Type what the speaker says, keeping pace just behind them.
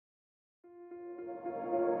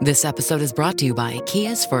This episode is brought to you by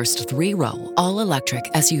Kia's first three-row, all-electric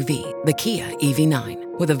SUV, the Kia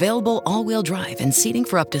EV9, with available all-wheel drive and seating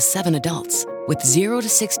for up to 7 adults, with 0 to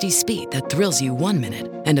 60 speed that thrills you 1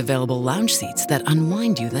 minute and available lounge seats that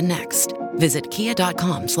unwind you the next. Visit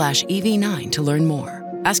kia.com/EV9 to learn more.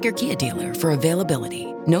 Ask your Kia dealer for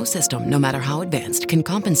availability. No system, no matter how advanced, can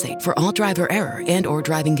compensate for all driver error and or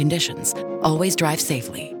driving conditions. Always drive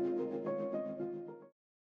safely.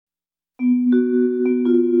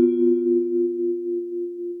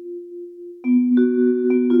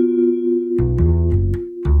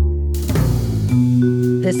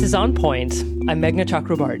 This is On Point. I'm Meghna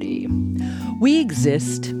Chakrabarti. We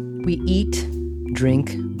exist, we eat,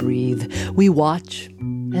 drink, breathe. We watch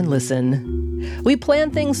and listen. We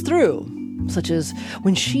plan things through, such as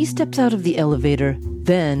when she steps out of the elevator,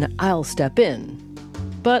 then I'll step in.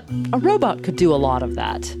 But a robot could do a lot of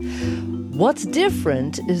that. What's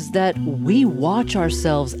different is that we watch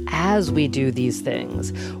ourselves as we do these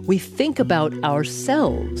things. We think about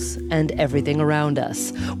ourselves and everything around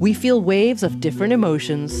us. We feel waves of different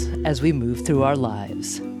emotions as we move through our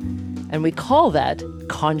lives. And we call that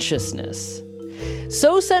consciousness.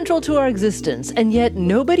 So central to our existence, and yet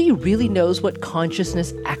nobody really knows what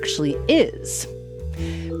consciousness actually is.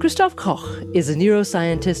 Christof Koch is a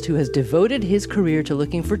neuroscientist who has devoted his career to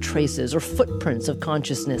looking for traces or footprints of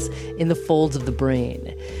consciousness in the folds of the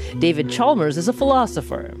brain. David Chalmers is a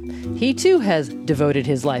philosopher. He too has devoted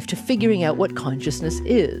his life to figuring out what consciousness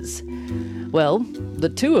is. Well, the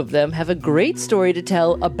two of them have a great story to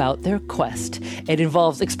tell about their quest. It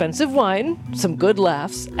involves expensive wine, some good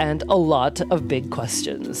laughs, and a lot of big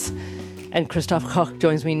questions. And Christof Koch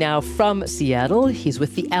joins me now from Seattle. He's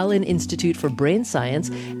with the Allen Institute for Brain Science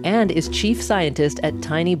and is chief scientist at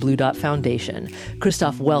Tiny Blue Dot Foundation.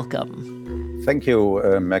 Christof, welcome. Thank you,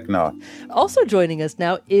 Meghna. Also joining us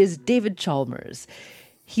now is David Chalmers.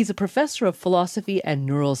 He's a professor of philosophy and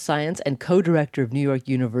neuroscience and co-director of New York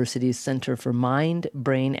University's Center for Mind,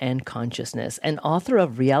 Brain, and Consciousness, and author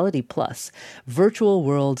of Reality Plus, Virtual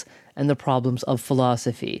Worlds and the Problems of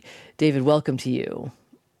Philosophy. David, welcome to you.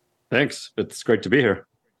 Thanks. It's great to be here.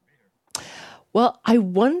 Well, I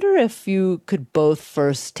wonder if you could both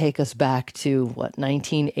first take us back to,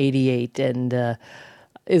 1988, and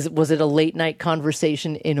was it a late-night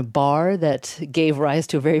conversation in a bar that gave rise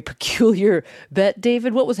to a very peculiar bet?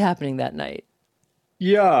 David, what was happening that night?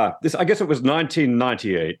 Yeah, I guess it was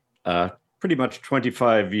 1998, pretty much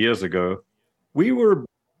 25 years ago. We were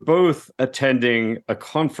both attending a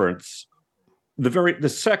conference, the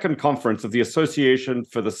second conference of the Association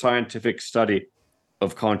for the Scientific Study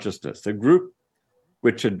of Consciousness, a group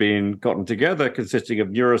which had been gotten together consisting of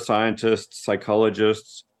neuroscientists,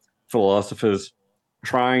 psychologists, philosophers,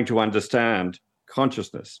 trying to understand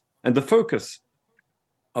consciousness. And the focus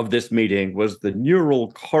of this meeting was the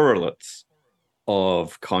neural correlates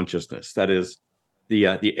of consciousness. That is, the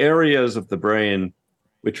areas of the brain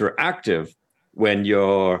which are active when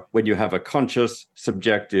you have a conscious,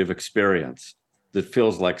 subjective experience that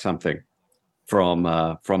feels like something from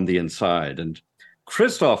the inside. And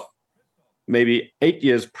Christof, maybe 8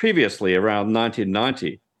 years previously, around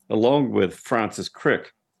 1990, along with Francis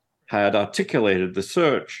Crick, had articulated the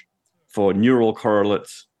search for neural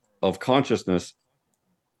correlates of consciousness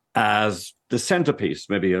as the centerpiece,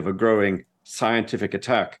 maybe, of a growing scientific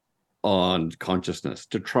attack on consciousness,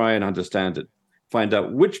 to try and understand it, find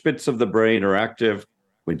out which bits of the brain are active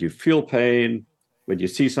when you feel pain, when you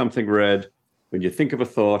see something red, when you think of a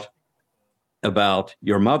thought about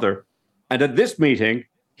your mother. And at this meeting,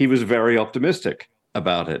 he was very optimistic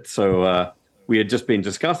about it. So we had just been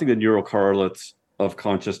discussing the neural correlates of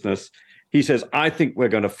consciousness. He says, I think we're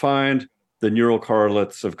going to find the neural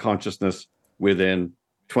correlates of consciousness within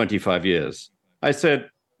 25 years. I said,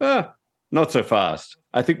 not so fast.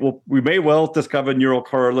 I think we may well discover neural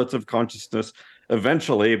correlates of consciousness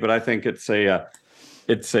eventually, but I think it's a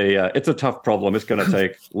tough problem. It's going to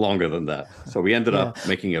take longer than that. So we ended up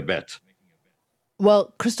making a bet.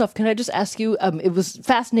 Well, Christof, can I just ask you, it was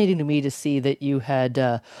fascinating to me to see that you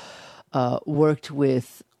had worked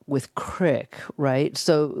with Crick, right?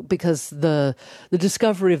 So because the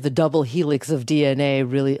discovery of the double helix of DNA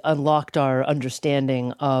really unlocked our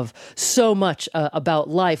understanding of so much about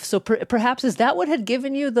life. So perhaps is that what had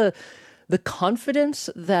given you the confidence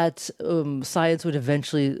that science would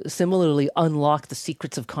eventually similarly unlock the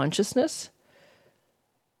secrets of consciousness?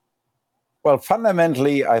 Well,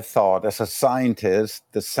 fundamentally, I thought as a scientist,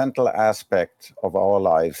 the central aspect of our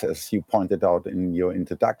lives, as you pointed out in your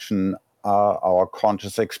introduction, are our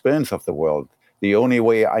conscious experience of the world. The only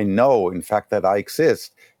way I know, in fact, that I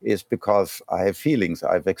exist is because I have feelings,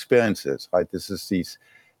 I have experiences, right? This is these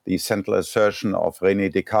the central assertion of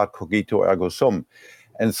René Descartes, cogito ergo sum.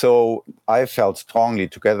 And so I felt strongly,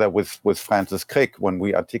 together with Francis Crick, when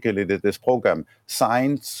we articulated this program,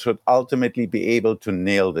 science should ultimately be able to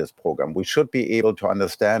nail this program. We should be able to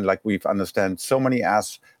understand, like we've understand so many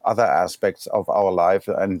other aspects of our life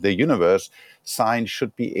and the universe, science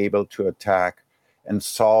should be able to attack and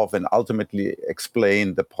solve and ultimately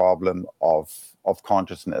explain the problem of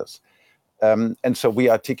consciousness. And so we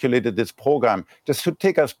articulated this program just to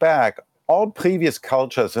take us back. All previous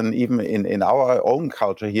cultures, and even in our own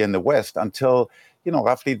culture here in the West, until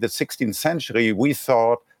roughly the 16th century, we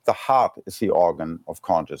thought the heart is the organ of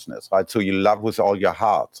consciousness, right? So you love with all your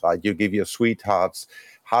heart, right? You give your sweethearts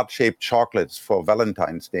heart-shaped chocolates for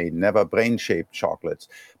Valentine's Day, never brain-shaped chocolates.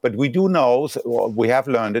 But we do know, we have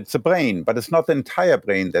learned it's the brain, but it's not the entire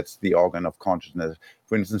brain that's the organ of consciousness.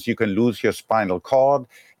 For instance, you can lose your spinal cord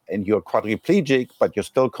and you're quadriplegic, but you're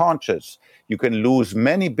still conscious. You can lose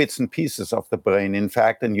many bits and pieces of the brain, in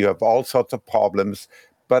fact, and you have all sorts of problems,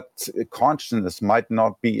 but consciousness might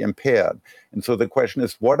not be impaired. And so the question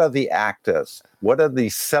is, what are the actors? What are the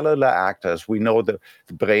cellular actors? We know the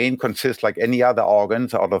brain consists, like any other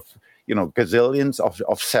organs, out of gazillions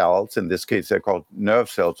of cells. In this case, they're called nerve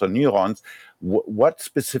cells or neurons. What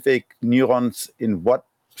specific neurons in what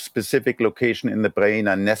specific location in the brain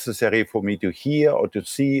are necessary for me to hear or to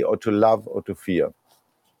see or to love or to fear?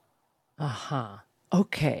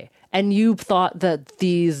 Okay. And you thought that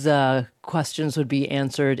these questions would be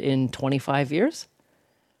answered in 25 years?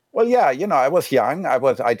 Well, yeah, I was young.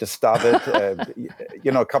 I just started,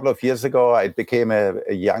 a couple of years ago. I became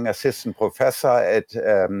a young assistant professor at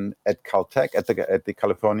Caltech, at the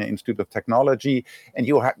California Institute of Technology. And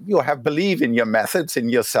you have believe in your methods, in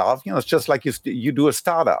yourself. It's just like you do a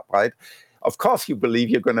startup, right? Of course, you believe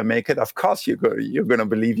you're going to make it. Of course, you're going to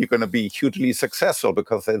believe you're going to be hugely successful,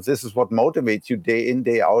 because this is what motivates you day in,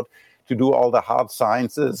 day out to do all the hard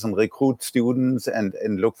sciences and recruit students and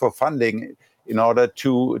look for funding in order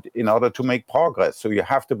to make progress. So you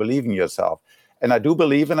have to believe in yourself. And I do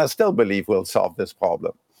believe, and I still believe, we'll solve this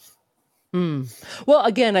problem. Well,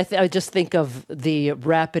 again, I just think of the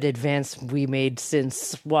rapid advance we made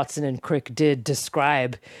since Watson and Crick did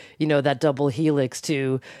describe, that double helix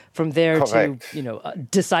from there Correct. to,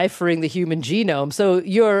 deciphering the human genome. So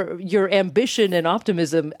your ambition and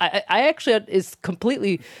optimism, I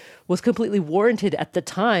actually was completely warranted at the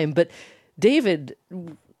time. But David,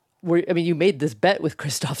 you made this bet with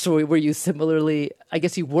Christof, so were you similarly, I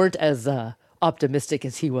guess you weren't as optimistic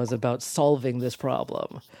as he was about solving this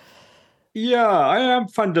problem? Yeah, I am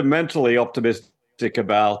fundamentally optimistic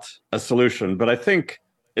about a solution, but I think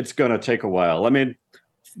it's going to take a while. The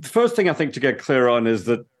first thing I think to get clear on is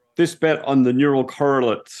that this bet on the neural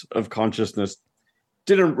correlates of consciousness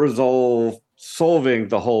didn't resolve solving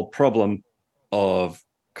the whole problem of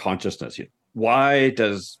consciousness. Why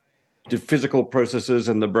do physical processes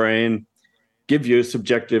in the brain give you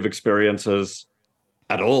subjective experiences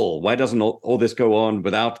at all? Why doesn't all this go on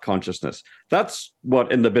without consciousness? That's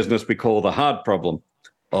what in the business we call the hard problem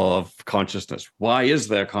of consciousness. Why is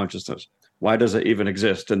there consciousness? Why does it even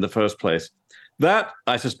exist in the first place? That,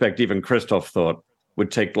 I suspect, even Christof thought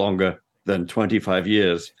would take longer than 25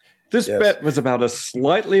 years. This bet was about a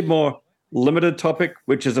slightly more limited topic,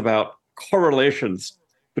 which is about correlations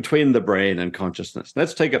between the brain and consciousness.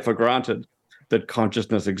 Let's take it for granted that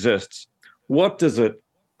consciousness exists. What does it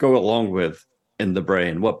go along with in the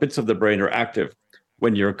brain? What bits of the brain are active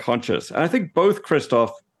when you're conscious? And I think both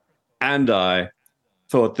Christof and I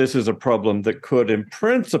thought this is a problem that could, in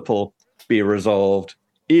principle, be resolved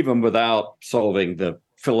even without solving the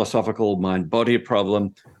philosophical mind-body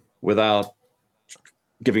problem, without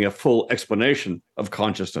giving a full explanation of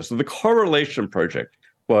consciousness. So the correlation project,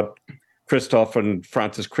 what Christof and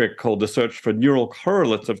Francis Crick called the search for neural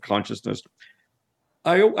correlates of consciousness,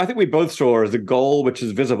 I think we both saw as a goal which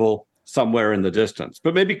is visible somewhere in the distance.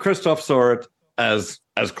 But maybe Christof saw it as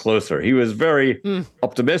closer. He was very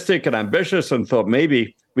optimistic and ambitious and thought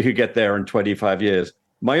maybe we could get there in 25 years.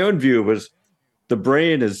 My own view was the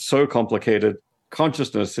brain is so complicated,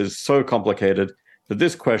 consciousness is so complicated, that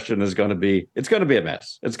this question is going to be a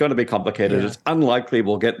mess. It's going to be complicated. Yeah. It's unlikely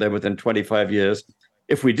we'll get there within 25 years.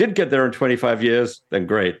 If we did get there in 25 years, then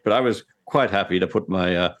great. But I was quite happy to put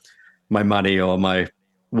my money, or my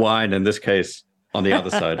wine in this case, on the other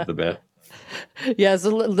side of the bet. Yeah,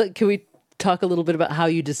 so can we talk a little bit about how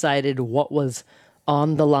you decided what was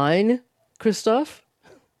on the line, Christof,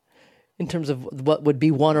 in terms of what would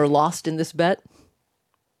be won or lost in this bet?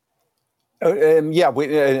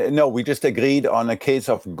 We just agreed on a case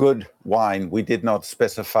of good wine. We did not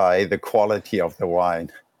specify the quality of the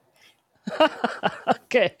wine.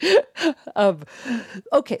 Okay.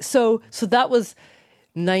 Okay. So that was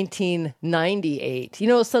 1998.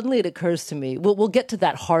 Suddenly it occurs to me, we'll get to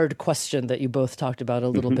that hard question that you both talked about a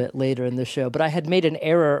little bit later in the show, but I had made an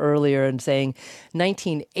error earlier in saying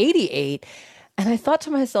 1988. And I thought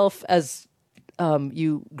to myself, as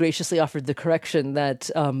you graciously offered the correction, that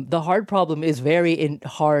the hard problem is very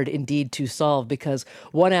hard indeed to solve, because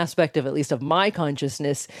one aspect of, at least of my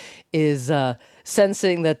consciousness, is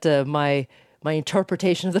sensing that my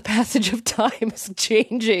interpretation of the passage of time is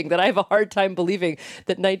changing, that I have a hard time believing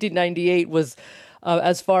that 1998 was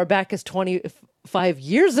as far back as 25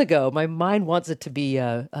 years ago. My mind wants it to be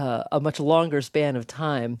a much longer span of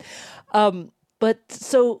time. But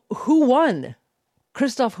so who won?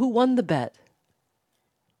 Christof, who won the bet?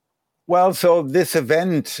 Well, so this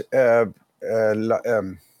event a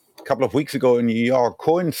couple of weeks ago in New York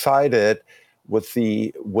coincided with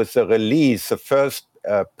the release, the first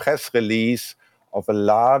press release of a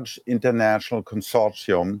large international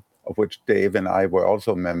consortium, of which Dave and I were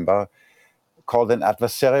also a member, called an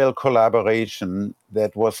adversarial collaboration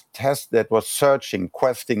that was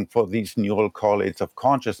questing for these neural correlates of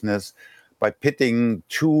consciousness by pitting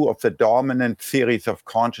two of the dominant theories of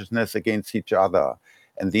consciousness against each other.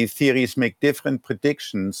 And these theories make different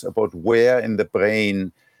predictions about where in the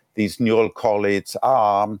brain these neural correlates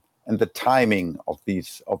are and the timing of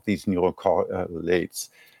these neural correlates.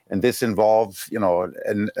 And this involves,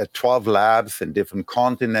 12 labs in different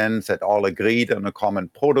continents that all agreed on a common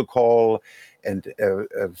protocol, and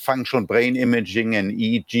functional brain imaging and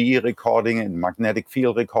EEG recording and magnetic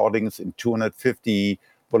field recordings in 250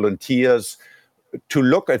 volunteers to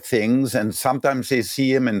look at things, and sometimes they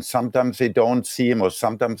see them and sometimes they don't see them, or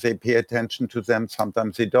sometimes they pay attention to them,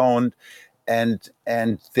 sometimes they don't, and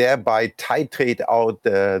thereby titrate out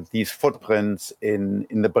these footprints in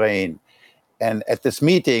the brain. And at this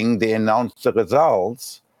meeting, they announced the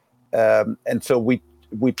results, and so we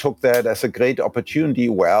took that as a great opportunity.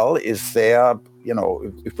 Well, is there,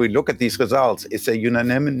 if we look at these results, is there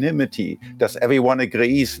unanimity? Does everyone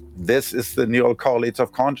agree this is the neural correlates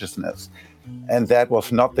of consciousness? And that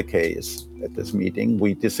was not the case at this meeting.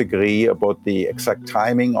 We disagree about the exact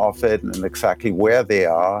timing of it and exactly where they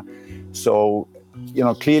are. So,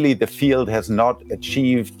 clearly the field has not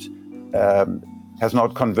achieved, has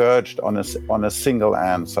not converged on a single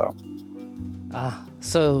answer.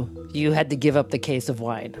 So you had to give up the case of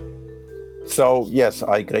wine. So, yes,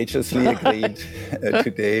 I graciously agreed to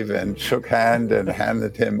Dave and shook hand and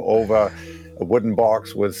handed him over a wooden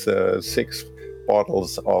box with 6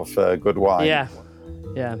 bottles of good wine. Yeah.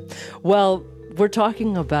 Well, we're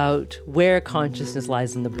talking about where consciousness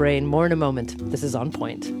lies in the brain. More in a moment. This is On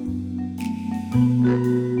Point.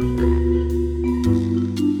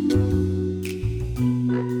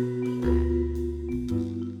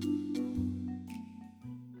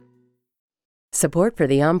 Support for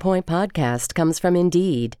the On Point podcast comes from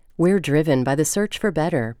Indeed. We're driven by the search for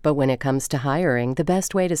better, but when it comes to hiring, the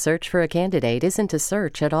best way to search for a candidate isn't to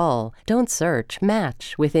search at all. Don't search,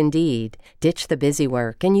 match with Indeed. Ditch the busy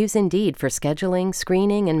work and use Indeed for scheduling,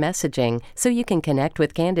 screening, and messaging so you can connect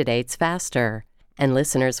with candidates faster. And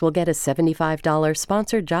listeners will get a $75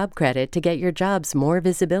 sponsored job credit to get your jobs more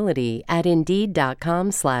visibility at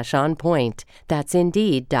Indeed.com/onpoint. That's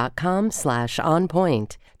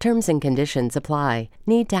Indeed.com/onpoint. Terms and conditions apply.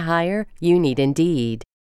 Need to hire? You need Indeed.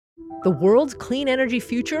 The world's clean energy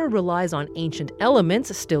future relies on ancient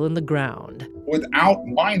elements still in the ground. Without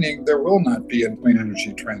mining, there will not be a clean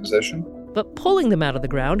energy transition. But pulling them out of the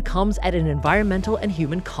ground comes at an environmental and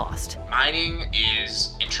human cost. Mining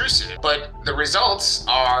is intrusive, but the results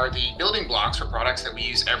are the building blocks for products that we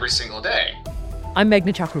use every single day. I'm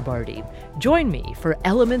Meghna Chakrabarti. Join me for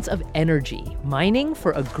Elements of Energy, Mining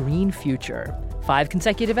for a Green Future. 5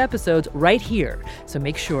 consecutive episodes right here, so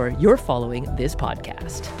make sure you're following this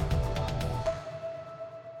podcast.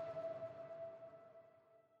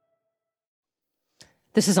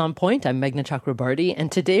 This is On Point. I'm Meghna Chakrabarti,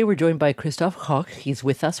 and today we're joined by Christof Koch. He's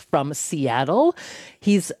with us from Seattle.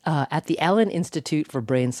 He's at the Allen Institute for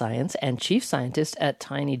Brain Science and chief scientist at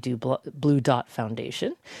Tiny Blue Dot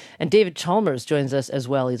Foundation. And David Chalmers joins us as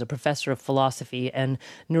well. He's a professor of philosophy and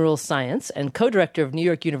neuroscience and co-director of New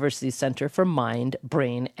York University's Center for Mind,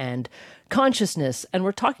 Brain, and Consciousness. And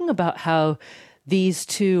we're talking about how these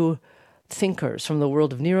two thinkers from the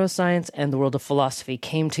world of neuroscience and the world of philosophy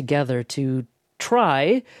came together to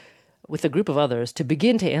try, with a group of others, to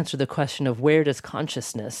begin to answer the question of where does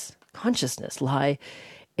consciousness lie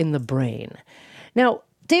in the brain. Now,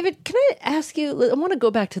 David, can I ask you, I want to go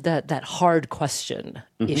back to that hard question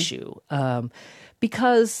issue,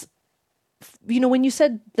 because when you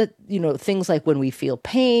said that, things like when we feel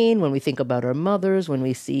pain, when we think about our mothers, when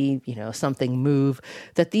we see, something move,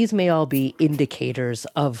 that these may all be indicators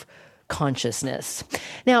of consciousness.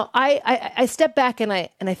 Now, I step back and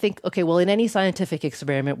I think, okay, well, in any scientific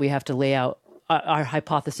experiment, we have to lay out our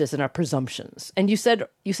hypothesis and our presumptions. And you said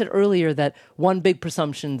earlier that one big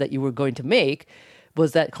presumption that you were going to make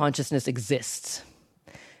was that consciousness exists.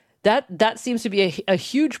 That seems to be a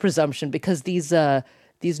huge presumption, because these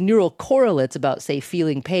neural correlates about, say,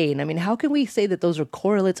 feeling pain. I mean, how can we say that those are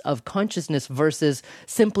correlates of consciousness versus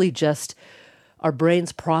simply just our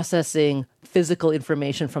brains processing physical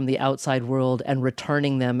information from the outside world and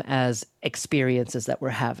returning them as experiences that we're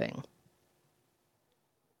having?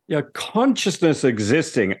 Yeah, consciousness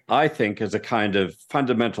existing, I think, is a kind of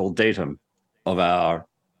fundamental datum of our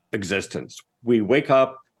existence. We wake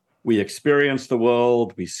up, we experience the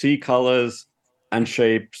world, we see colors and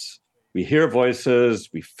shapes, we hear voices,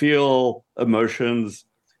 we feel emotions,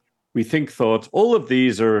 we think thoughts. All of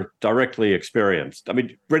these are directly experienced. I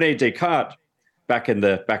mean, René Descartes, back in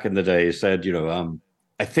the day, said,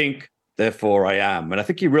 I think, therefore I am. And I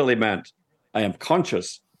think he really meant, I am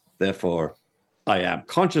conscious, therefore I am.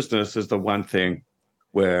 Consciousness is the one thing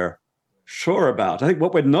we're sure about. I think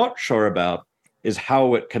what we're not sure about is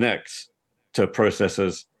how it connects to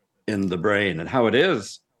processes in the brain, and how it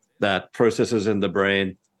is that processes in the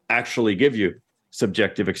brain actually give you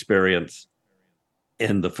subjective experience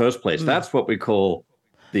in the first place. That's what we call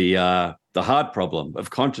the hard problem of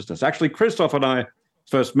consciousness. Actually, Christof and I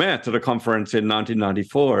first met at a conference in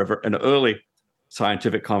 1994, an early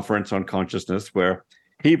scientific conference on consciousness, where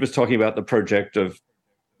he was talking about the project of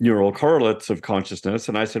neural correlates of consciousness.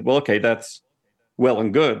 And I said, well, okay, that's well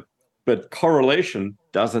and good, but correlation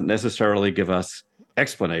doesn't necessarily give us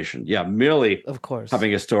explanation. Yeah, merely of course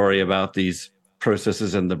having a story about these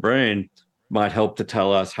processes in the brain might help to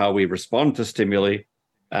tell us how we respond to stimuli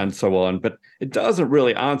and so on. But it doesn't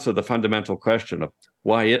really answer the fundamental question of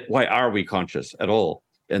why are we conscious at all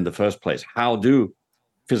in the first place? How do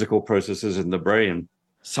physical processes in the brain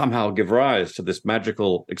somehow give rise to this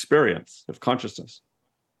magical experience of consciousness?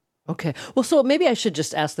 Okay. Well, so maybe I should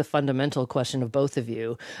just ask the fundamental question of both of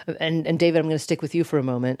you. And David, I'm going to stick with you for a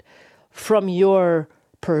moment. From your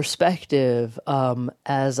perspective,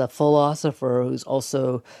 as a philosopher who's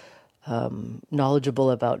also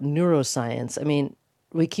knowledgeable about neuroscience, I mean,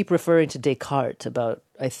 we keep referring to Descartes about,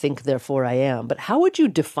 I think, therefore I am. But how would you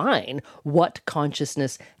define what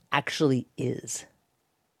consciousness actually is?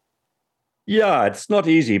 Yeah, it's not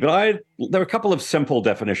easy, but there are a couple of simple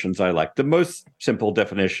definitions I like. The most simple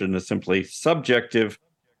definition is simply subjective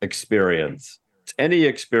experience. It's any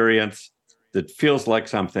experience that feels like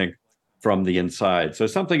something from the inside. So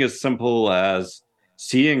something as simple as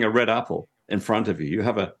seeing a red apple in front of you. You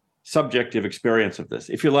have a subjective experience of this.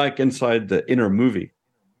 If you like, inside the inner movie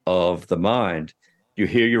of the mind, you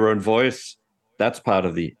hear your own voice. That's part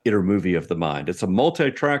of the inner movie of the mind. It's a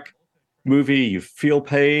multi-track movie. You feel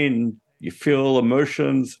pain, you feel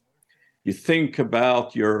emotions, you think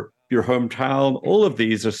about your hometown. All of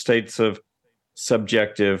these are states of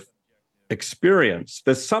subjective experience.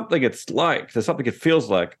 There's something it feels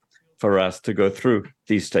like for us to go through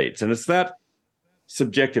these states. And it's that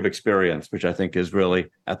subjective experience which I think is really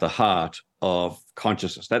at the heart of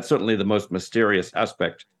consciousness. That's certainly the most mysterious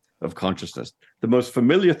aspect of consciousness. The most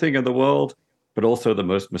familiar thing in the world, but also the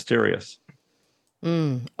most mysterious.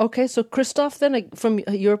 Okay, so Christof, then, from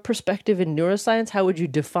your perspective in neuroscience, how would you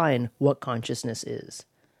define what consciousness is?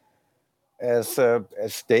 As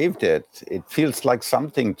Dave did, it feels like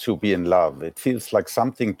something to be in love. It feels like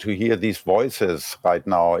something to hear these voices right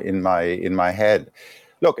now in my head.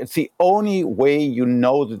 Look, it's the only way you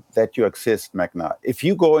know that you exist, Meghna. If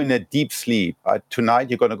you go in a deep sleep,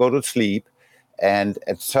 tonight you're going to go to sleep, and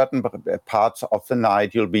at certain parts of the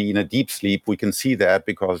night, you'll be in a deep sleep. We can see that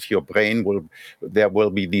because your brain there will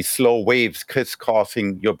be these slow waves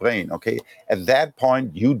crisscrossing your brain, okay? At that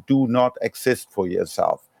point, you do not exist for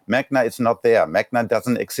yourself. Meghna is not there. Meghna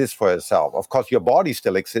doesn't exist for herself. Of course, your body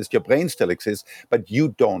still exists, your brain still exists, but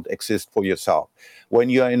you don't exist for yourself. When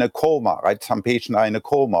you're in a coma, right? Some patients are in a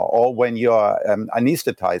coma, or when you're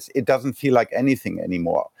anesthetized, it doesn't feel like anything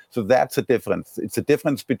anymore. So that's a difference. It's a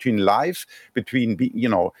difference between life, between,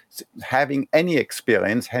 having any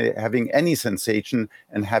experience, having any sensation,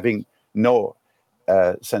 and having no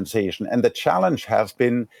sensation. And the challenge has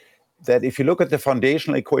been that if you look at the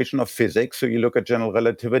foundational equation of physics, so you look at general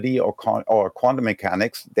relativity or quantum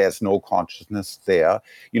mechanics, there's no consciousness there.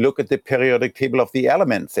 You look at the periodic table of the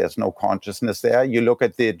elements, there's no consciousness there. You look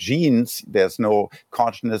at the genes, there's no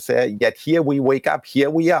consciousness there. Yet here we wake up, here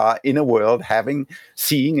we are in a world having,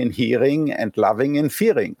 seeing and hearing and loving and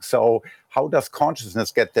fearing. So how does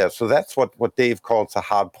consciousness get there? So that's what Dave calls a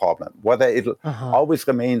hard problem. Whether it always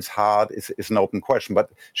remains hard is an open question, but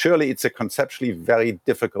surely it's a conceptually very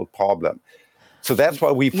difficult problem. So that's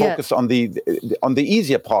why we focus on the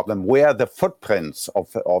easier problem, where the footprints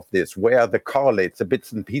of this, where the correlates, the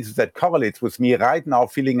bits and pieces that correlates with me right now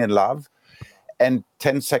feeling in love, and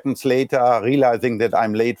 10 seconds later realizing that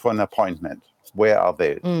I'm late for an appointment. Where are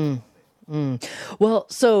they? Well,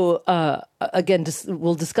 so again,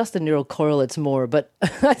 we'll discuss the neural correlates more, but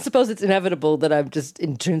I suppose it's inevitable that I'm just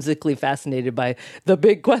intrinsically fascinated by the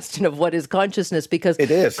big question of what is consciousness, because it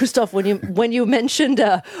is. Christof, when you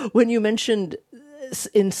mentioned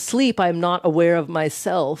in sleep, I'm not aware of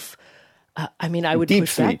myself. I mean, I would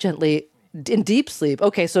push back gently. In deep sleep.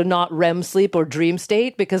 Okay, so not REM sleep or dream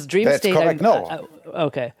state, because dream state. That's correct. No.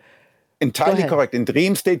 Okay. Entirely correct. In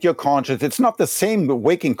dream state, you're conscious. It's not the same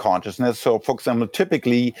waking consciousness. So, for example,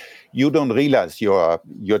 typically you don't realize you're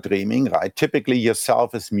dreaming, right? Typically your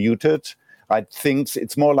self is muted, right?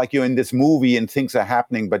 It's more like you're in this movie and things are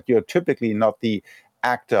happening, but you're typically not the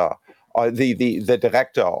actor or the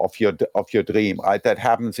director of your dream, right? That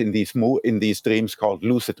happens in these dreams called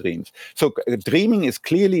lucid dreams. So dreaming is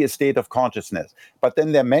clearly a state of consciousness, but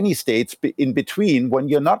then there are many states in between when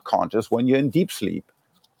you're not conscious, when you're in deep sleep.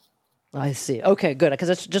 I see. Okay, good. Because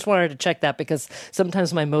I just wanted to check that, because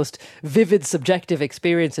sometimes my most vivid subjective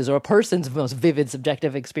experiences, or a person's most vivid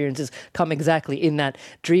subjective experiences, come exactly in that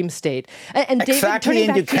dream state. And David, exactly,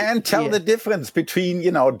 and you can't tell the difference between,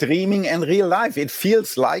 dreaming and real life. It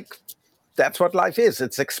feels like that's what life is.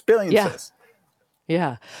 It's experiences.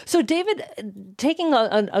 Yeah. So, David, taking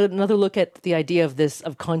another look at the idea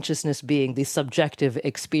of consciousness being the subjective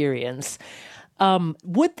experience,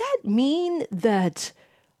 would that mean that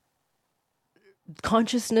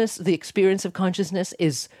consciousness, the experience of consciousness,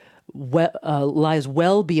 lies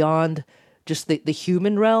well beyond just the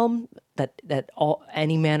human realm? That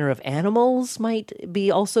any manner of animals might be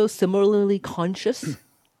also similarly conscious?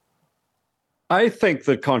 I think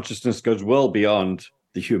that consciousness goes well beyond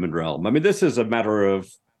the human realm. I mean, this is a matter of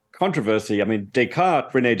controversy. I mean,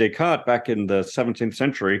 René Descartes, back in the 17th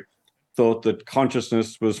century, thought that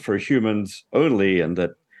consciousness was for humans only, and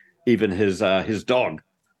that even his dog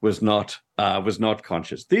was not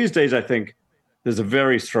conscious. These days, I think there's a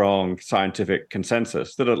very strong scientific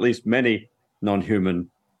consensus that at least many non-human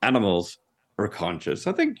animals are conscious.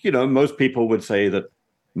 I think, most people would say that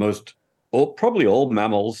probably all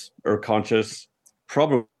mammals are conscious,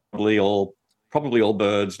 probably all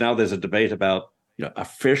birds. Now there's a debate about, are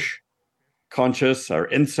fish conscious, are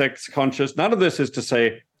insects conscious? None of this is to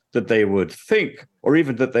say that they would think, or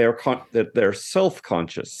even that they're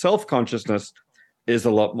self-conscious. Self-consciousness is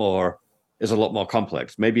a lot more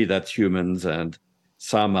complex. Maybe that's humans and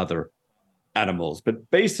some other animals, but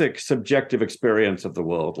basic subjective experience of the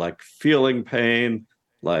world, like feeling pain,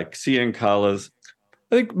 like seeing colors.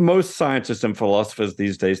 I think most scientists and philosophers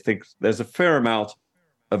these days think there's a fair amount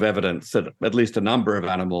of evidence that at least a number of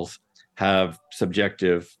animals have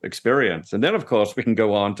subjective experience. And then, of course, we can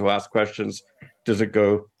go on to ask questions. Does it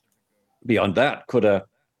go beyond that? Could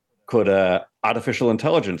a artificial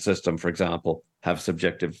intelligence system, for example, have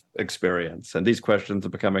subjective experience? And these questions are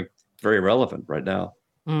becoming very relevant right now.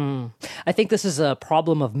 I think this is a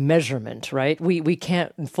problem of measurement, right? We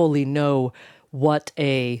can't fully know what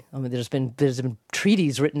there's been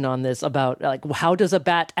treaties written on this about, like, how does a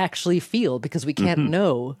bat actually feel, because we can't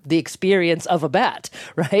know the experience of a bat,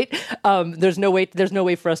 right? There's no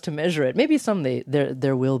way for us to measure it. Maybe someday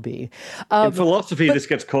there will be. In philosophy, this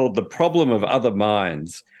gets called the problem of other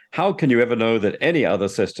minds. How can you ever know that any other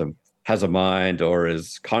system has a mind or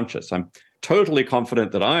is conscious? I'm totally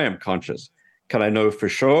confident that I am conscious. Can I know for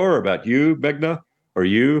sure about you, Meghna, or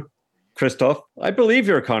you, Christof? I believe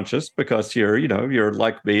you're conscious because you're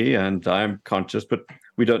like me and I'm conscious, but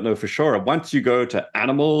we don't know for sure. Once you go to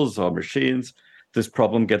animals or machines, this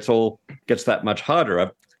problem gets that much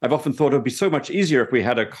harder. I've often thought it would be so much easier if we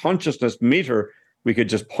had a consciousness meter. We could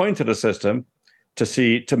just point at a system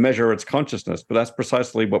to measure its consciousness, but that's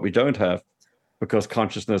precisely what we don't have, because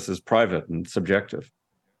consciousness is private and subjective.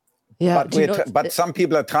 Yeah, but some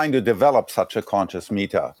people are trying to develop such a conscious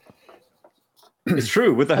meter. It's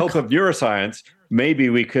true. With the help of neuroscience, maybe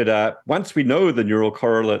we could, once we know the neural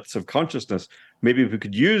correlates of consciousness, maybe we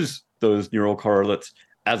could use those neural correlates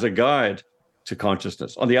as a guide to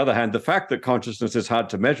consciousness. On the other hand, the fact that consciousness is hard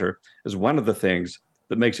to measure is one of the things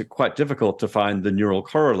that makes it quite difficult to find the neural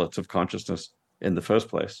correlates of consciousness in the first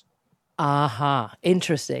place.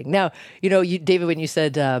 Interesting. Now, David, when you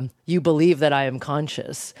said you believe that I am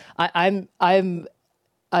conscious, I'm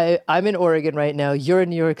I'm in Oregon right now. You're in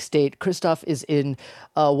New York State. Christof is in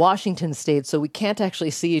Washington State, so we can't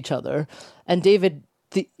actually see each other. And David,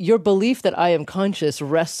 your belief that I am conscious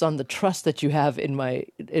rests on the trust that you have in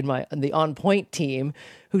the On Point team,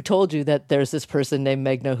 who told you that there's this person named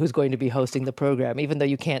Meghna who's going to be hosting the program. Even though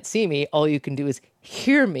you can't see me, all you can do is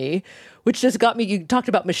hear me, which just got me. You talked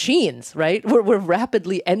about machines, right? We're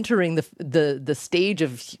rapidly entering the stage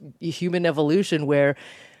of human evolution where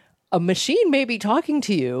a machine may be talking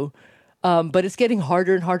to you, but it's getting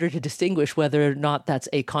harder and harder to distinguish whether or not that's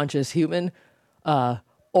a conscious human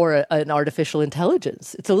or an artificial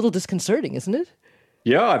intelligence. It's a little disconcerting, isn't it?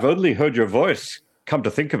 Yeah, I've only heard your voice, come to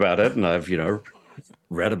think about it, and I've,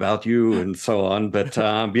 read about you and so on. But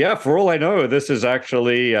yeah, for all I know, this is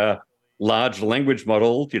actually a large language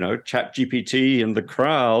model, ChatGPT in the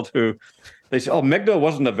crowd who they say, "Oh, Meghna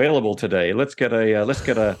wasn't available today. Let's get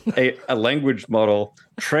a language model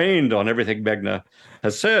trained on everything Meghna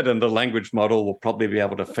has said, and the language model will probably be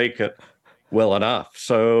able to fake it well enough."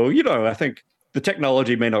 So, I think the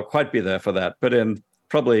technology may not quite be there for that, but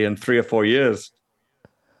probably in 3 or 4 years,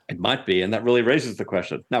 it might be, and that really raises the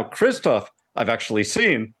question. Now, Christof, I've actually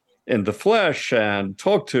seen in the flesh and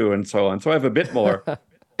talked to and so on, so I have a bit more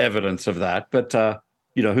evidence of that. But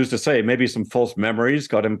who's to say? Maybe some false memories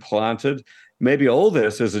got implanted. Maybe all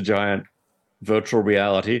this is a giant virtual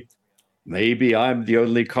reality. Maybe I'm the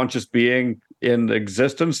only conscious being in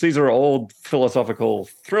existence. These are old philosophical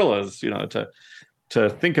thrillers, to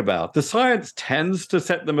think about. The science tends to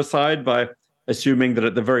set them aside by assuming that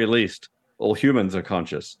at the very least, all humans are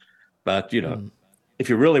conscious. But, if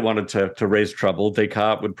you really wanted to raise trouble,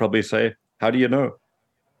 Descartes would probably say, "How do you know?"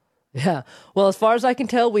 Yeah. Well, as far as I can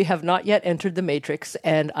tell, we have not yet entered the Matrix,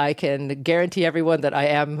 and I can guarantee everyone that I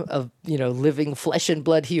am a living flesh and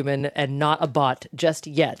blood human and not a bot just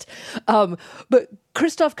yet. But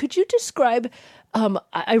Christof, could you describe?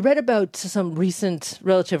 I read about some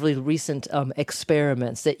relatively recent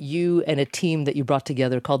experiments that you and a team that you brought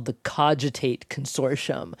together called the Cogitate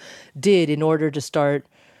Consortium did in order to start,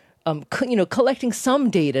 collecting some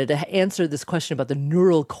data to answer this question about the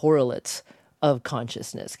neural correlates of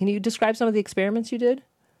consciousness. Can you describe some of the experiments you did?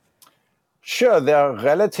 Sure, they're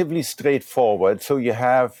relatively straightforward. So you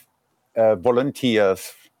have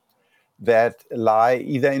volunteers that lie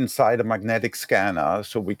either inside a magnetic scanner,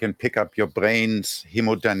 so we can pick up your brain's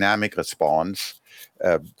hemodynamic response,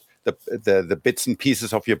 the bits and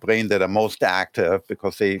pieces of your brain that are most active,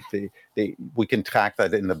 because we can track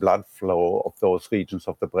that in the blood flow of those regions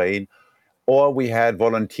of the brain. Or we had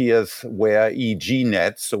volunteers wear EEG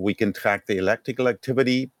nets, so we can track the electrical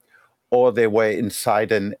activity. Or they were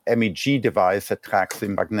inside an MEG device that tracks the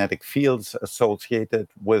magnetic fields associated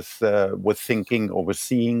with thinking or with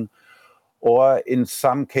seeing. Or in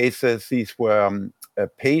some cases, these were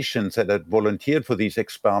patients that had volunteered for these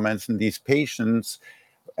experiments, and these patients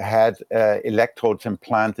had electrodes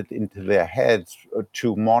implanted into their heads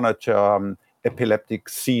to monitor epileptic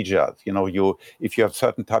seizures. If you have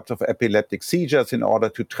certain types of epileptic seizures, in order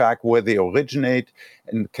to track where they originate,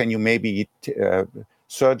 and can you maybe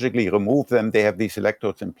surgically remove them, they have these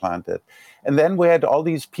electrodes implanted. And then we had all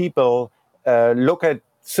these people look at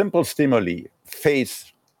simple stimuli,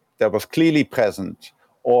 face that was clearly present,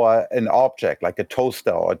 or an object like a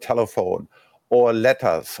toaster or a telephone, or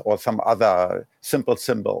letters or some other simple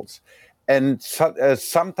symbols. And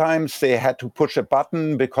sometimes they had to push a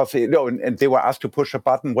button because and they were asked to push a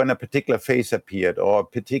button when a particular face appeared or a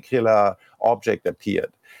particular object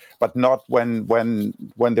appeared, but not when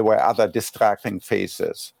there were other distracting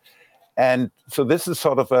faces. And so this is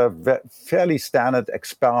sort of a fairly standard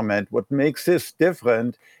experiment. What makes this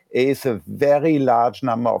different is a very large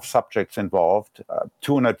number of subjects involved,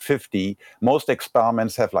 250. Most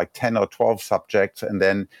experiments have like 10 or 12 subjects, and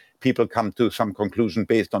then people come to some conclusion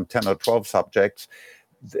based on 10 or 12 subjects.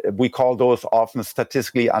 We call those often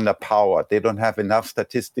statistically underpowered. They don't have enough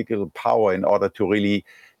statistical power in order to really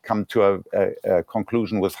come to a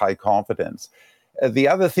conclusion with high confidence. The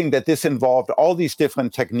other thing that this involved, all these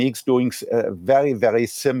different techniques doing very, very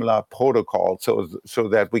similar protocols, so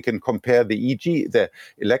that we can compare the EEG, the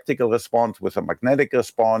electrical response, with a magnetic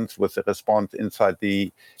response, with the response inside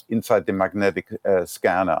the magnetic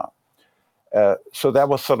scanner. So that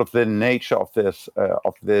was sort of the nature of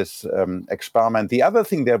this experiment. The other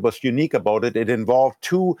thing that was unique about it, it involved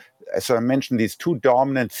two, as I mentioned, these two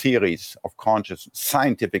dominant theories of consciousness,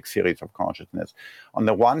 scientific theories of consciousness. On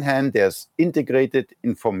the one hand, there's integrated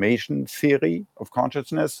information theory of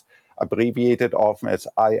consciousness, abbreviated often as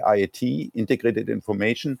IIT, integrated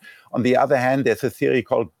information. On the other hand, there's a theory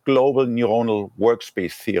called global neuronal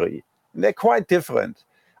workspace theory. And they're quite different.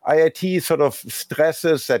 IIT sort of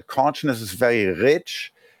stresses that consciousness is very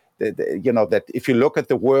rich, that if you look at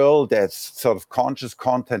the world, there's sort of conscious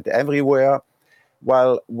content everywhere,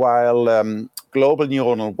 while global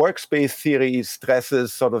neuronal workspace theory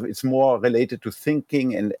stresses sort of it's more related to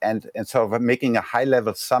thinking and sort of making a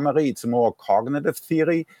high-level summary. It's more cognitive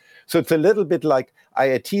theory. So it's a little bit like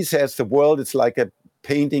IIT says the world is like a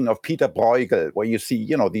painting of Peter Bruegel, where you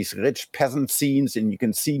see, these rich peasant scenes, and you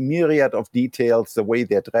can see myriad of details, the way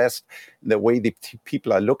they're dressed, the way the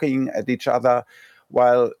people are looking at each other,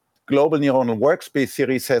 while global neuronal workspace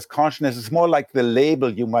theory says consciousness is more like the label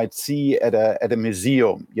you might see at a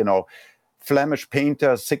museum, Flemish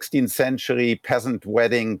painter, 16th century peasant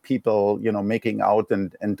wedding, people, making out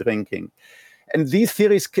and drinking. And these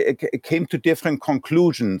theories came to different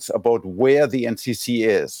conclusions about where the NCC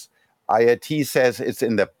is. IIT says it's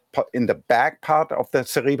in the back part of the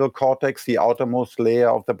cerebral cortex, the outermost layer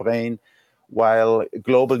of the brain, while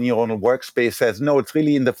global neuronal workspace says, no, it's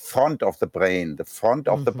really in the front of the brain,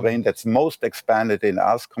 the brain that's most expanded in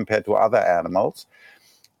us compared to other animals.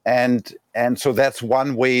 And so that's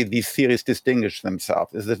one way these theories distinguish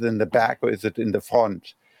themselves. Is it in the back or is it in the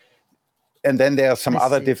front? And then there are some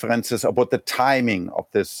other differences about the timing of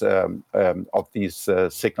this of these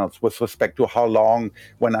signals with respect to how long.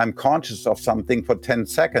 When I'm conscious of something for 10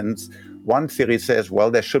 seconds, one theory says, well,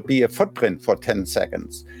 there should be a footprint for 10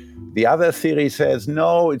 seconds. The other theory says,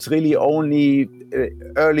 no, it's really only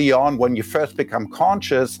early on when you first become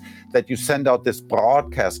conscious that you send out this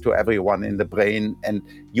broadcast to everyone in the brain, and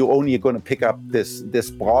you're only going to pick up this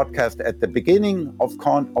broadcast at the beginning of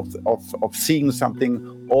seeing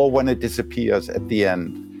something, or when it disappears at the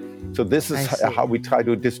end. So this is how we try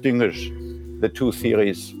to distinguish the two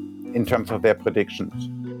theories in terms of their predictions.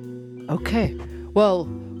 Okay. Well,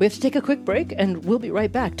 we have to take a quick break, and we'll be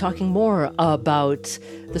right back talking more about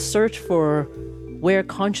the search for where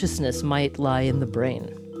consciousness might lie in the brain.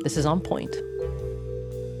 This is On Point.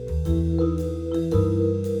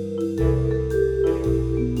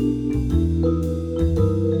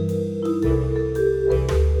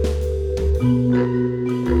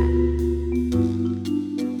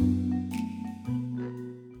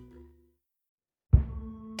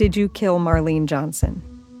 Did you kill Marlene Johnson?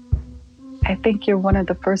 I think you're one of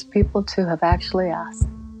the first people to have actually asked.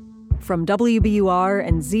 From WBUR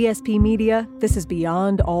and ZSP Media, this is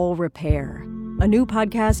Beyond All Repair, a new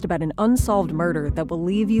podcast about an unsolved murder that will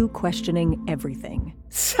leave you questioning everything.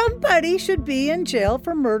 Somebody should be in jail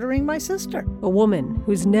for murdering my sister. A woman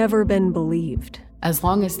who's never been believed. As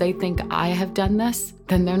long as they think I have done this,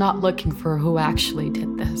 then they're not looking for who actually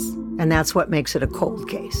did this. And that's what makes it a cold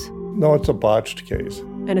case. No, it's a botched case.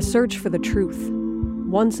 And a search for the truth,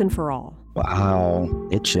 once and for all. Wow,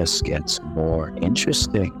 it just gets more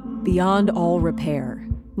interesting. Beyond All Repair.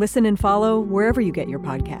 Listen and follow wherever you get your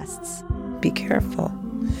podcasts. Be careful.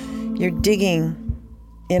 You're digging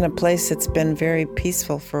in a place that's been very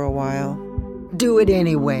peaceful for a while. Do it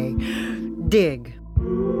anyway. Dig.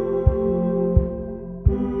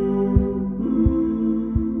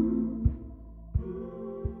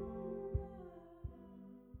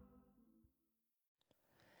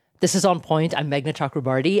 This is On Point. I'm Meghna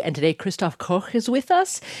Chakrabarti, and today Christof Koch is with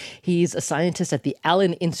us. He's a scientist at the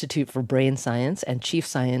Allen Institute for Brain Science and chief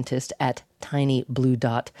scientist at Tiny Blue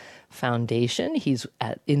Dot Foundation. He's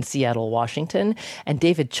in Seattle, Washington. And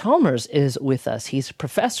David Chalmers is with us. He's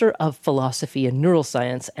professor of philosophy and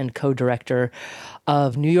neuroscience and co-director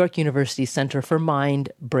of New York University Center for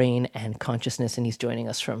Mind, Brain, and Consciousness. And he's joining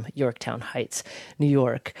us from Yorktown Heights, New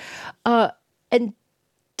York. And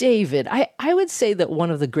David, I would say that one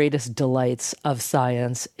of the greatest delights of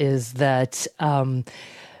science is that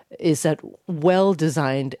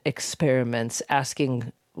well-designed experiments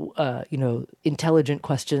asking intelligent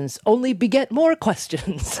questions only beget more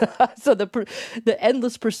questions. So the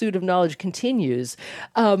endless pursuit of knowledge continues.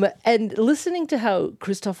 And listening to how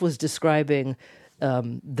Christof was describing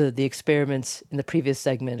the experiments in the previous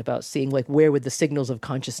segment about seeing like where would the signals of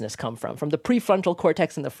consciousness come from the prefrontal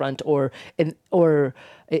cortex in the front or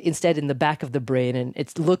instead in the back of the brain, and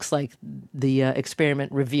it looks like the experiment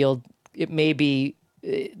revealed it may be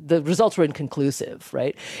the results were inconclusive,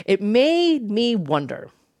 right? It made me wonder.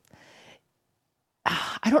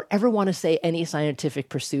 I don't ever want to say any scientific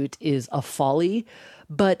pursuit is a folly,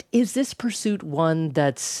 but is this pursuit one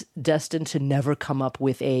that's destined to never come up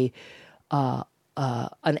with a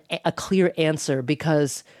clear answer?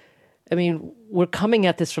 Because, I mean, we're coming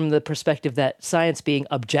at this from the perspective that science, being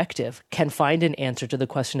objective, can find an answer to the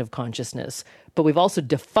question of consciousness. But we've also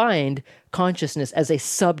defined consciousness as a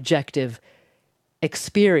subjective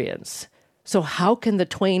experience. So how can the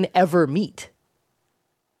twain ever meet?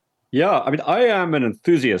 Yeah, I mean, I am an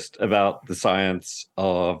enthusiast about the science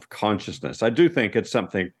of consciousness. I do think it's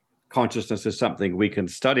something consciousness is something we can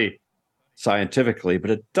study scientifically, but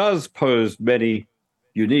it does pose many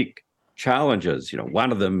unique challenges.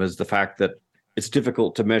 One of them is the fact that it's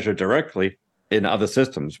difficult to measure directly in other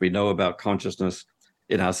systems. We know about consciousness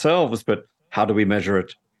in ourselves, but how do we measure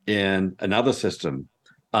it in another system?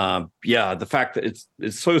 The fact that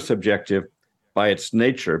it's so subjective by its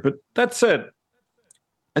nature. But that said,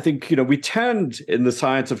 I think, we tend in the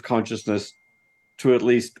science of consciousness to at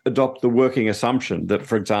least adopt the working assumption that,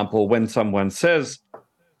 for example, when someone says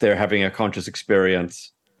they're having a conscious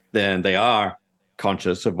experience, then they are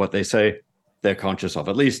conscious of what they say they're conscious of,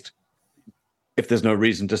 at least if there's no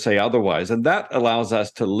reason to say otherwise. And that allows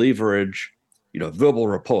us to leverage, verbal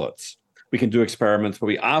reports. We can do experiments where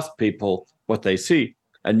we ask people what they see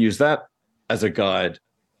and use that as a guide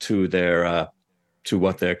to their to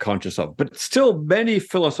what they're conscious of. But still, many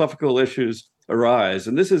philosophical issues arise,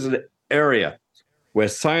 and this is an area where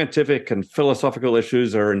scientific and philosophical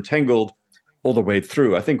issues are entangled all the way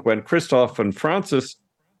through. I think when Christof and Francis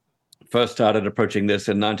first started approaching this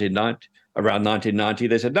in around 1990,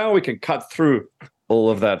 they said, now we can cut through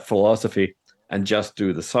all of that philosophy and just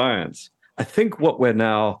do the science. I think what we're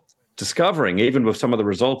now discovering, even with some of the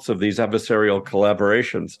results of these adversarial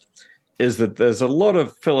collaborations, is that there's a lot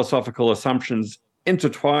of philosophical assumptions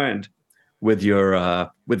intertwined with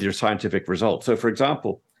your scientific results. So, for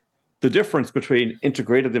example, the difference between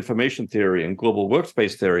integrated information theory and global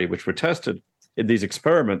workspace theory, which were tested in these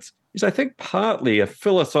experiments, is, I think, partly a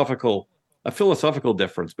philosophical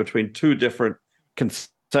difference between two different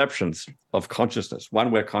conceptions of consciousness.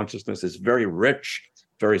 One where consciousness is very rich,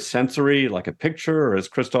 very sensory, like a picture, as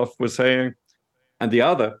Christof was saying, and the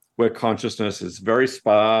other where consciousness is very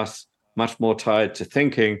sparse, much more tied to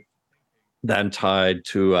thinking than tied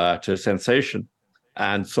to sensation,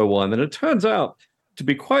 and so on. And it turns out to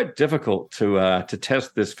be quite difficult to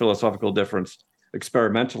test this philosophical difference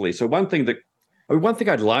experimentally. So one thing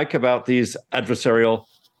I'd like about these adversarial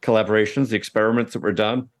collaborations, the experiments that were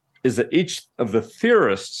done, is that each of the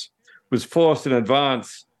theorists was forced in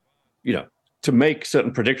advance, to make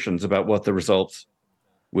certain predictions about what the results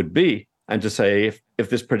would be, and to say, if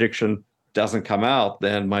this prediction doesn't come out,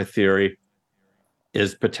 then my theory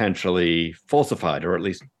is potentially falsified or at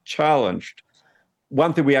least challenged.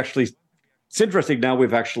 One thing it's interesting now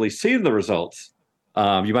we've actually seen the results.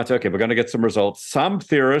 You might say, okay, we're going to get some results. Some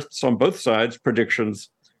theorists on both sides' predictions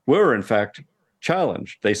were, in fact,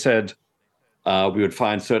 challenged. They said we would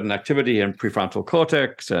find certain activity in prefrontal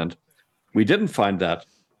cortex, and we didn't find that.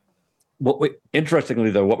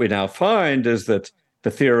 Interestingly, though, what we now find is that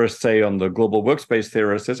the theorists say on the global workspace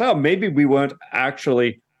theorist says, maybe we weren't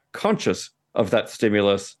actually conscious of that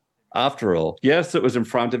stimulus after all. Yes, it was in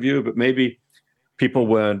front of you, but maybe people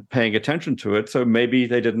weren't paying attention to it, so maybe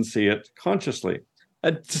they didn't see it consciously.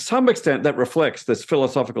 And to some extent, that reflects this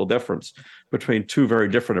philosophical difference between two very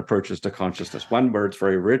different approaches to consciousness, one where it's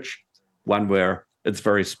very rich, one where it's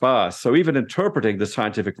very sparse. So even interpreting the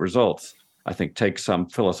scientific results, I think, takes some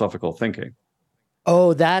philosophical thinking.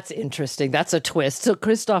 Oh, that's interesting. That's a twist. So,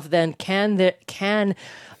 Christof, then, can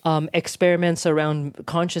experiments around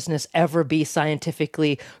consciousness ever be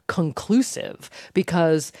scientifically conclusive?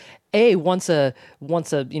 Because once a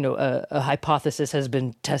hypothesis has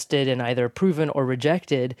been tested and either proven or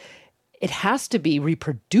rejected, it has to be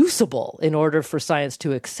reproducible in order for science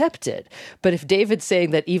to accept it. But if David's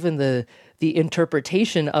saying that even the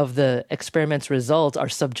interpretation of the experiment's results are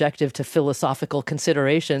subjective to philosophical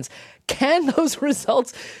considerations, can those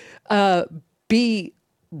results be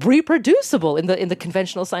reproducible in the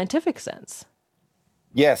conventional scientific sense?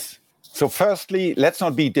 Yes. So firstly, let's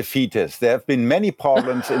not be defeatist. There have been many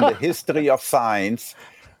problems in the history of science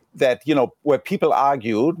that, where people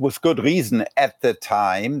argued with good reason at the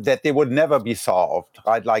time that they would never be solved,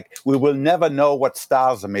 right? Like, we will never know what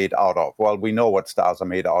stars are made out of. Well, we know what stars are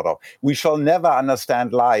made out of. We shall never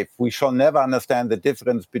understand life. We shall never understand the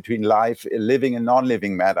difference between life, living and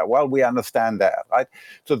non-living matter. Well, we understand that, right?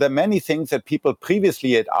 So there are many things that people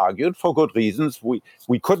previously had argued for good reasons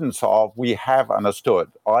we couldn't solve, we have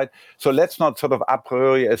understood, all right? So let's not sort of a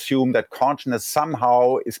priori assume that consciousness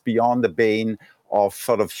somehow is beyond the bane of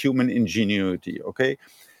sort of human ingenuity, okay?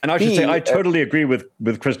 And I should say, I totally agree with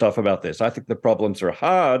Christof about this. I think the problems are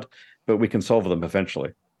hard, but we can solve them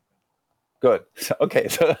eventually. Good. Okay,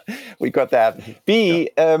 so we got that. They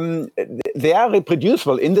are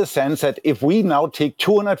reproducible in the sense that if we now take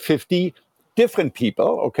 250 different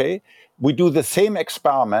people, okay, we do the same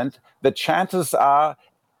experiment, the chances are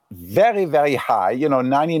very, very high,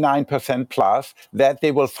 99% plus, that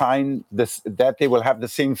they will find this, that they will have the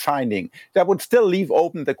same finding. That would still leave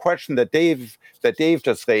open the question that Dave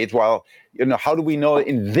just raised. Well, how do we know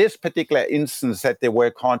in this particular instance that they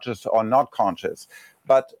were conscious or not conscious?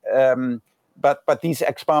 But these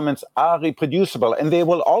experiments are reproducible, and they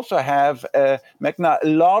will also have, Meghna, a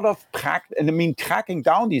lot of practice. And I mean, tracking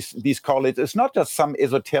down these correlates is not just some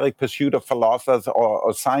esoteric pursuit of philosophers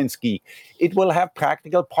or science geek. It will have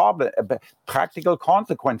practical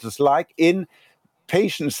consequences, like in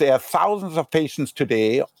patients. There are thousands of patients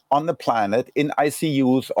today on the planet in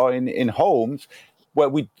ICUs or in homes where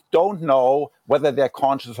we don't know whether they're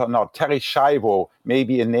conscious or not. Terry Schiavo,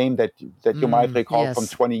 maybe a name that you might recall from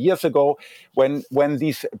 20 years ago, when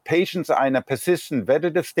these patients are in a persistent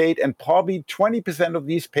vegetative state, and probably 20% of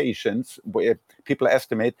these patients, where people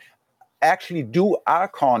estimate, actually are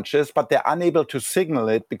conscious, but they're unable to signal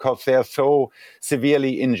it because they're so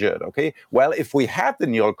severely injured. Okay. Well, if we had the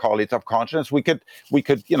neural correlates of consciousness, we could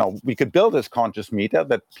build this conscious meter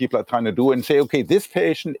that people are trying to do and say, okay, this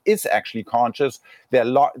patient is actually conscious. They're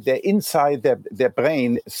inside their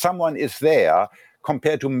brain. Someone is there,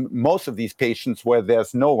 compared to most of these patients where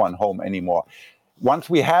there's no one home anymore.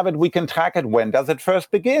 Once we have it, we can track it. When does it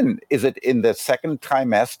first begin? Is it in the second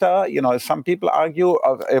trimester? Some people argue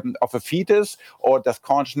of a fetus, or does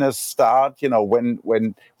consciousness start,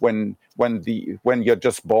 when you're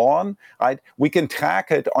just born, right? We can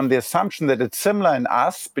track it on the assumption that it's similar in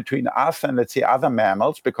us, between us and, let's say, other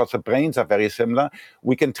mammals, because the brains are very similar.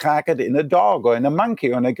 We can track it in a dog or in a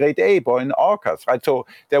monkey or in a great ape or in orcas, right? So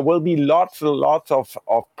there will be lots and lots of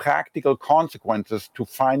practical consequences to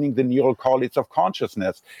finding the neural correlates of consciousness.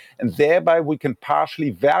 And thereby we can partially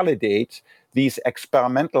validate these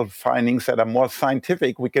experimental findings that are more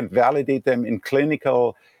scientific. We can validate them in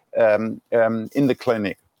clinical, in the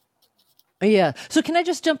clinic. Yeah. So can I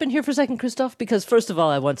just jump in here for a second, Christof? Because first of all,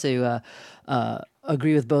 I want to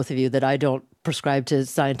agree with both of you that I don't prescribe to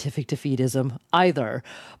scientific defeatism either.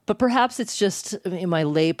 But perhaps it's just in my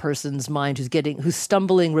layperson's mind who's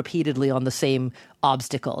stumbling repeatedly on the same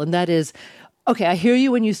obstacle. And that is, okay, I hear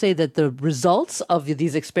you when you say that the results of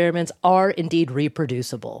these experiments are indeed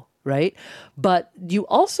reproducible, right? But you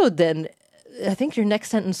also then, I think your next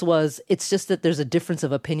sentence was, it's just that there's a difference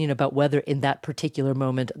of opinion about whether in that particular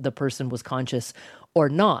moment the person was conscious or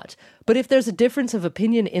not. But if there's a difference of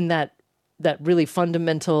opinion in that really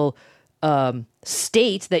fundamental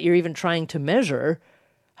state that you're even trying to measure,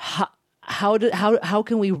 how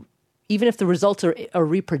can we, even if the results are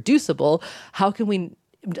reproducible, how can we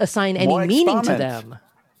assign any meaning to them?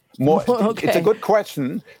 Okay. It's a good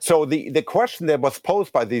question. So the question that was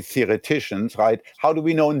posed by these theoreticians, right? How do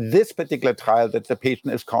we know in this particular trial that the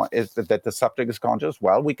patient that the subject is conscious?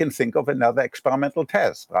 Well, we can think of another experimental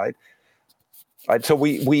test, right? Right. So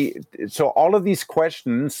so all of these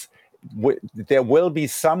questions, there will be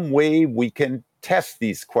some way we can test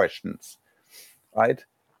these questions, right?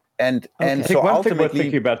 And I think so one ultimately, thing we're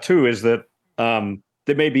thinking about too is that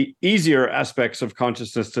there may be easier aspects of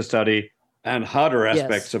consciousness to study and harder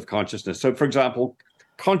aspects of consciousness. So, for example,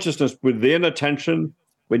 consciousness within attention,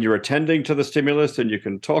 when you're attending to the stimulus and you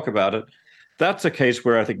can talk about it, that's a case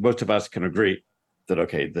where I think most of us can agree that,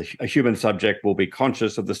 okay, a human subject will be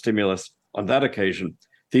conscious of the stimulus on that occasion.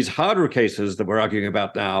 These harder cases that we're arguing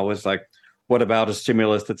about now is like, what about a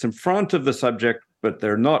stimulus that's in front of the subject, but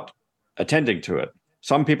they're not attending to it?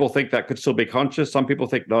 Some people think that could still be conscious. Some people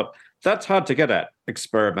think not. That's hard to get at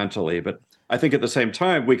experimentally. But I think at the same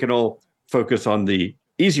time, we can all focus on the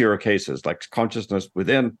easier cases, like consciousness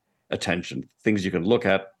within attention, things you can look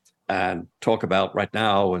at and talk about right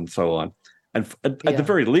now and so on. And at the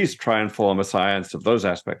very least, try and form a science of those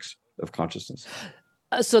aspects of consciousness.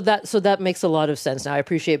 So that makes a lot of sense. Now, I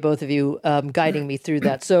appreciate both of you guiding me through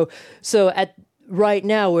that. So right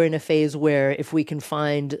now, we're in a phase where if we can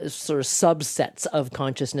find sort of subsets of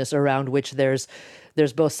consciousness around which there's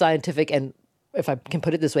both scientific and, if I can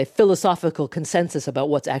put it this way, philosophical consensus about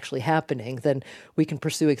what's actually happening, then we can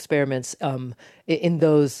pursue experiments in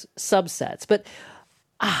those subsets. But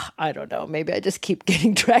I don't know, maybe I just keep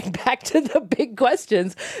getting dragged back to the big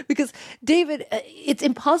questions because, David, it's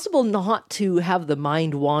impossible not to have the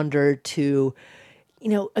mind wander to,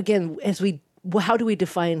 again, how do we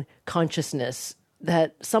define consciousness?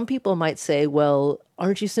 That some people might say, well,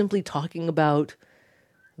 aren't you simply talking about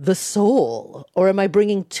the soul? Or am I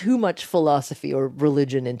bringing too much philosophy or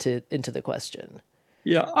religion into the question?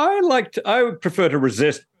 Yeah, I would prefer to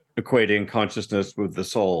resist equating consciousness with the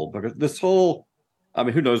soul, because the soul, I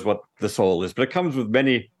mean, who knows what the soul is, but it comes with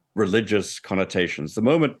many religious connotations. The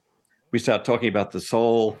moment we start talking about the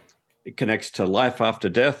soul, It connects to life after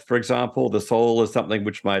death, for example. The soul is something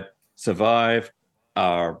which might survive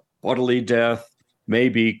our bodily death,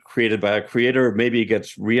 maybe created by a creator, maybe it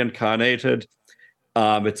gets reincarnated.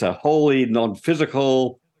 It's a wholly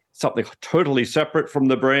non-physical, something totally separate from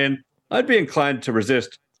the brain. I'd be inclined to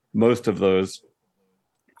resist most of those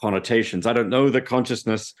connotations. I don't know that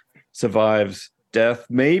consciousness survives death.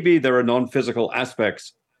 Maybe there are non-physical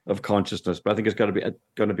aspects of consciousness, but I think it's going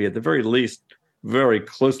to be at the very least very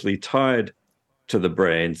closely tied to the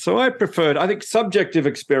brain. So I think subjective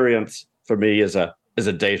experience for me is a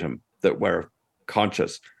datum that we're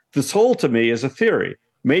conscious. The soul to me is a theory.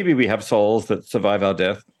 Maybe we have souls that survive our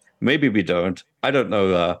death. Maybe we don't. I don't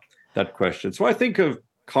know that question. So I think of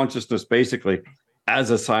consciousness basically as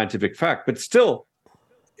a scientific fact, but still,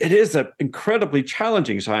 it is an incredibly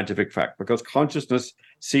challenging scientific fact because consciousness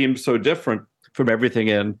seems so different from everything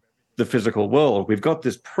in the physical world. We've got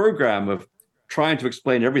this program of trying to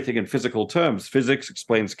explain everything in physical terms. Physics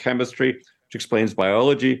explains chemistry, which explains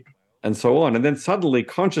biology, and so on. And then suddenly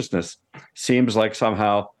consciousness seems like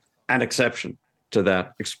somehow an exception to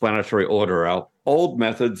that explanatory order. Our old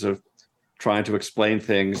methods of trying to explain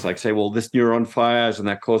things like say, well, this neuron fires and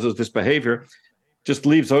that causes this behavior, just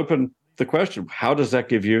leaves open the question, how does that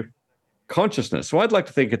give you consciousness? So I'd like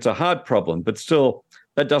to think it's a hard problem, but still,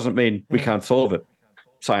 that doesn't mean we can't solve it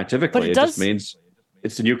scientifically. It just means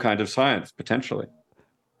it's a new kind of science, potentially.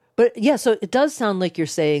 But yeah, so it does sound like you're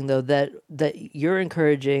saying, though, that you're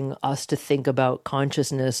encouraging us to think about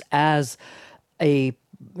consciousness as a,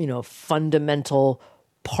 fundamental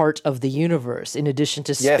part of the universe, in addition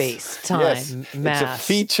to space, time, mass. It's a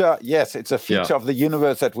feature. Yes, it's a feature of the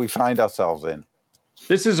universe that we find ourselves in.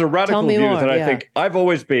 This is a radical view that I think I've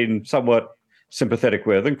always been somewhat sympathetic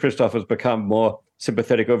with, and Christof has become more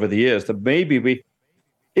sympathetic over the years, that maybe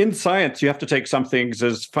in science, you have to take some things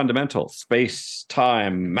as fundamental: space,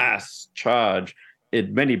 time, mass, charge.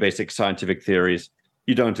 In many basic scientific theories,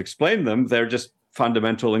 you don't explain them. They're just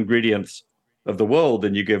fundamental ingredients of the world,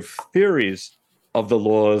 and you give theories of the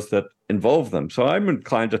laws that involve them. So I'm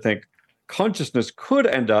inclined to think consciousness could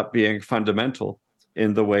end up being fundamental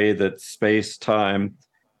in the way that space, time,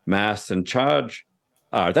 mass, and charge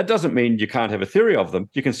are. That doesn't mean you can't have a theory of them.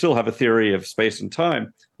 You can still have a theory of space and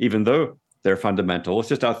time, even though they're fundamental. It's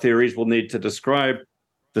just our theories will need to describe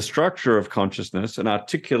the structure of consciousness and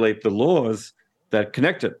articulate the laws that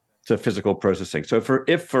connect it to physical processing. So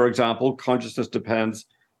if, for example, consciousness depends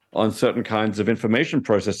on certain kinds of information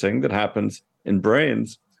processing that happens in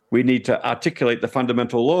brains, we need to articulate the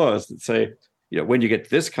fundamental laws that say, when you get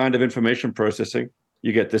this kind of information processing,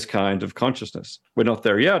 you get this kind of consciousness. We're not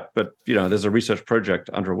there yet, but there's a research project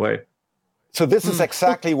underway. So this is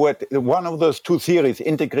exactly what one of those two theories,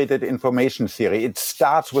 integrated information theory, it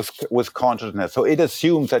starts with consciousness. So it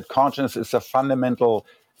assumes that consciousness is a fundamental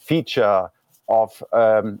feature of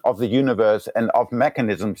the universe and of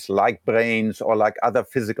mechanisms like brains or like other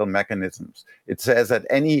physical mechanisms. It says that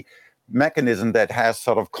any mechanism that has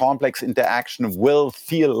sort of complex interaction will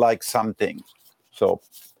feel like something. So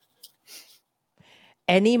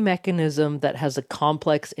any mechanism that has a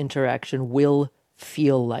complex interaction will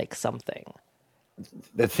feel like something.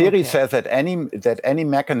 The theory says that any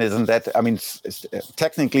mechanism that,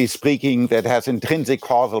 technically speaking, that has intrinsic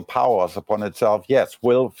causal powers upon itself, yes,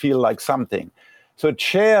 will feel like something. So it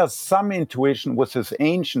shares some intuition with this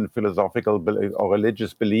ancient philosophical belief or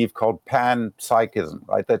religious belief called panpsychism,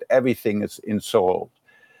 right? That everything is ensouled.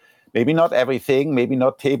 Maybe not everything, maybe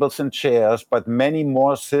not tables and chairs, but many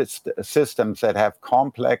more systems that have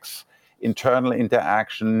complex internal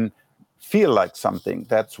interaction feel like something.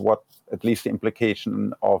 That's what at least the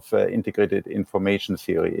implication of integrated information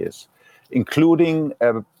theory is. Including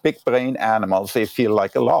big brain animals, they feel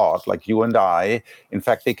like a lot, like you and I. In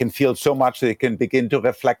fact, they can feel so much they can begin to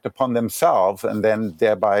reflect upon themselves and then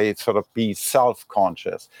thereby sort of be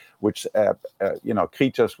self-conscious, which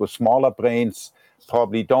creatures with smaller brains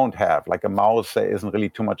probably don't have. Like a mouse, there isn't really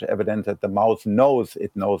too much evidence that the mouse knows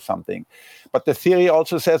it knows something. But the theory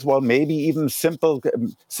also says, well, maybe even simpler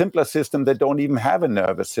systems that don't even have a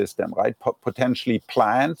nervous system, right? Potentially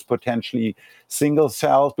plants, potentially single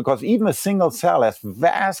cells, because even a single cell has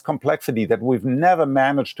vast complexity that we've never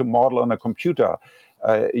managed to model on a computer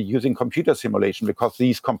using computer simulation, because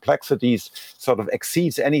these complexities sort of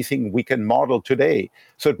exceeds anything we can model today.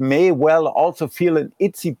 So it may well also feel an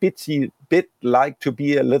itsy bitsy bit like to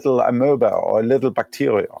be a little amoeba or a little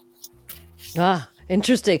bacteria.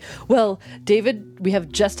 Interesting. Well, David, we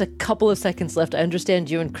have just a couple of seconds left. I understand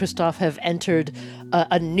you and Christof have entered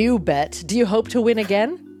a new bet. Do you hope to win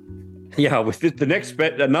again? Yeah, with the next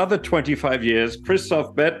bet, another 25 years,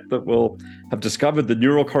 Christof bet that we'll have discovered the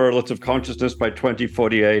neural correlates of consciousness by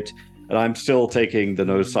 2048. And I'm still taking the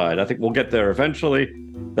no side. I think we'll get there eventually.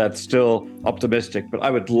 That's still optimistic, but I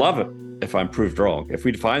would love it if I'm proved wrong. If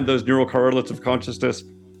we find those neural correlates of consciousness,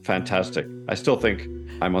 fantastic. I still think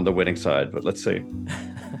I'm on the winning side, but let's see.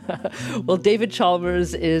 Well, David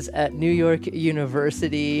Chalmers is at New York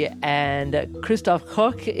University, and Christof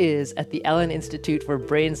Koch is at the Allen Institute for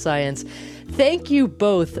Brain Science. Thank you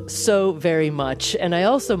both so very much. And I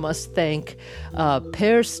also must thank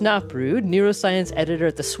Per Snaprud, neuroscience editor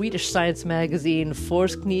at the Swedish science magazine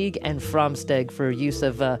Forskning and Framsteg, for use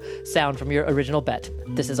of sound from your original bet.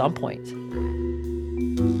 This is On Point.